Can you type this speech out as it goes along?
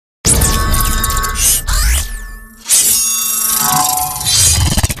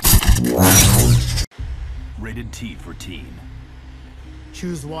Rated T for teen.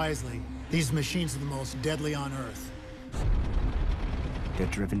 Choose wisely. These machines are the most deadly on Earth. They're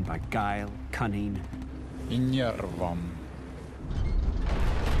driven by guile, cunning.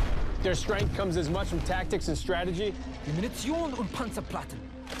 Their strength comes as much from tactics and strategy. Die Munition und Panzerplatten.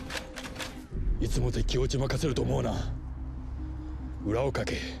 いつも敵を打ち負かせると思うな。裏をか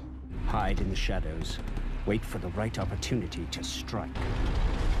け。Hide in the shadows. Wait for the right opportunity to strike.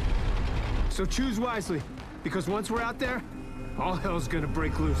 So choose wisely, because once we're out there, all hell's gonna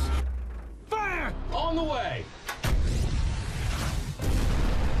break loose. Fire! On the way!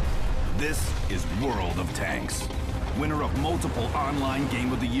 This is World of Tanks, winner of multiple online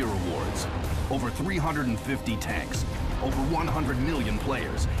Game of the Year awards. Over 350 tanks, over 100 million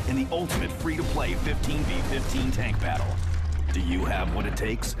players in the ultimate free-to-play 15v15 tank battle. Do you have what it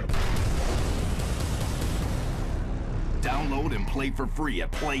takes? Download and play for free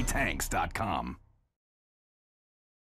at playtanks.com.